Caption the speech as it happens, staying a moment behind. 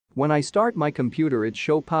When I start my computer it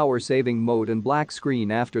show power saving mode and black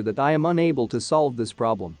screen. After that I am unable to solve this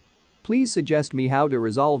problem. Please suggest me how to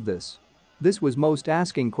resolve this. This was most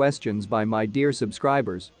asking questions by my dear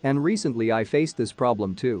subscribers, and recently I faced this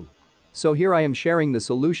problem too. So here I am sharing the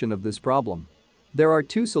solution of this problem. There are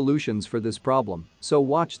two solutions for this problem, so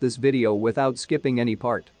watch this video without skipping any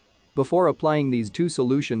part. Before applying these two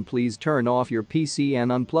solutions, please turn off your PC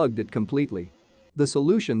and unplug it completely. The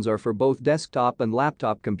solutions are for both desktop and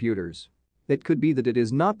laptop computers. It could be that it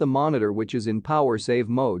is not the monitor which is in power save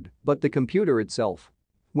mode, but the computer itself.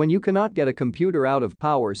 When you cannot get a computer out of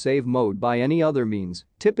power save mode by any other means,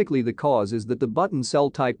 typically the cause is that the button cell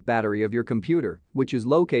type battery of your computer, which is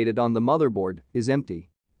located on the motherboard, is empty.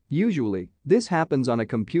 Usually, this happens on a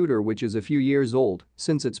computer which is a few years old,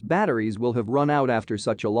 since its batteries will have run out after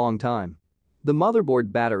such a long time. The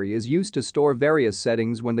motherboard battery is used to store various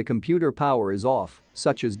settings when the computer power is off,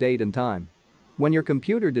 such as date and time. When your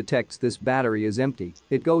computer detects this battery is empty,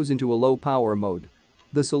 it goes into a low power mode.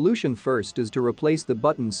 The solution first is to replace the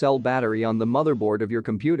button cell battery on the motherboard of your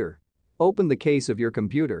computer. Open the case of your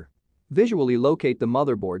computer. Visually locate the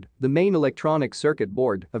motherboard, the main electronic circuit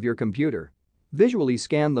board of your computer. Visually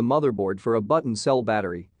scan the motherboard for a button cell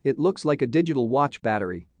battery. It looks like a digital watch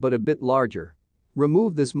battery, but a bit larger.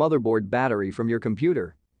 Remove this motherboard battery from your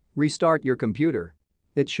computer. Restart your computer.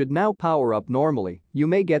 It should now power up normally. You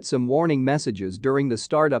may get some warning messages during the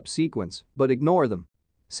startup sequence, but ignore them.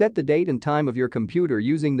 Set the date and time of your computer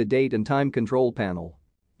using the date and time control panel.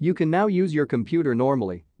 You can now use your computer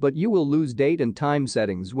normally, but you will lose date and time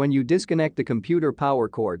settings when you disconnect the computer power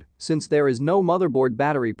cord, since there is no motherboard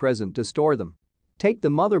battery present to store them. Take the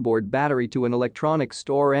motherboard battery to an electronics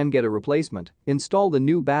store and get a replacement. Install the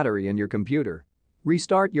new battery in your computer.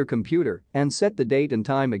 Restart your computer and set the date and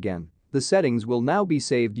time again. The settings will now be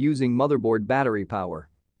saved using motherboard battery power.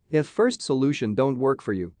 If first solution don't work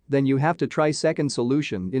for you, then you have to try second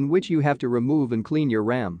solution, in which you have to remove and clean your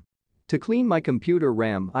RAM. To clean my computer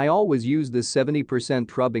RAM, I always use this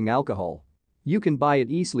 70% rubbing alcohol. You can buy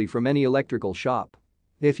it easily from any electrical shop.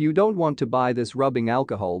 If you don't want to buy this rubbing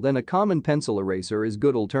alcohol, then a common pencil eraser is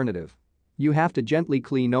good alternative. You have to gently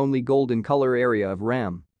clean only golden color area of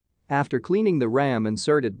RAM. After cleaning the RAM,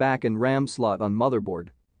 insert it back in RAM slot on motherboard.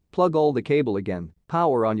 Plug all the cable again,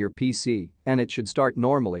 power on your PC, and it should start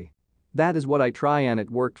normally. That is what I try and it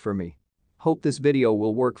worked for me. Hope this video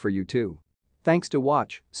will work for you too. Thanks to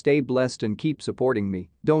watch, stay blessed and keep supporting me,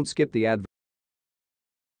 don't skip the ad.